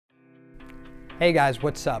Hey guys,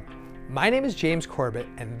 what's up? My name is James Corbett,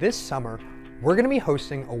 and this summer we're going to be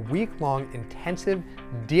hosting a week-long intensive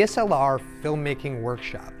DSLR filmmaking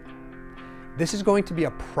workshop. This is going to be a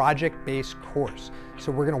project-based course,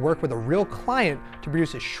 so we're going to work with a real client to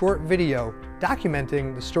produce a short video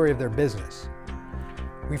documenting the story of their business.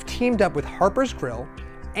 We've teamed up with Harper's Grill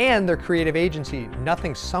and their creative agency,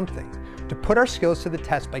 Nothing Something, to put our skills to the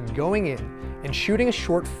test by going in and shooting a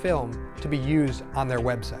short film to be used on their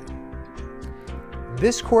website.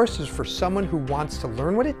 This course is for someone who wants to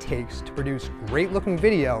learn what it takes to produce great-looking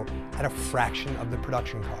video at a fraction of the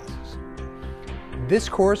production costs. This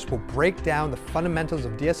course will break down the fundamentals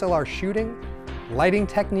of DSLR shooting, lighting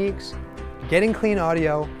techniques, getting clean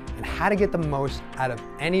audio, and how to get the most out of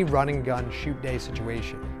any run and gun shoot day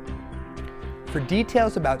situation. For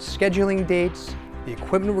details about scheduling dates, the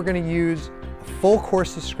equipment we're going to use, a full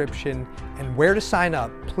course description, and where to sign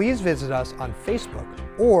up, please visit us on Facebook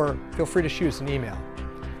or feel free to shoot us an email.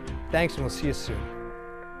 Thanks, and we'll see you soon.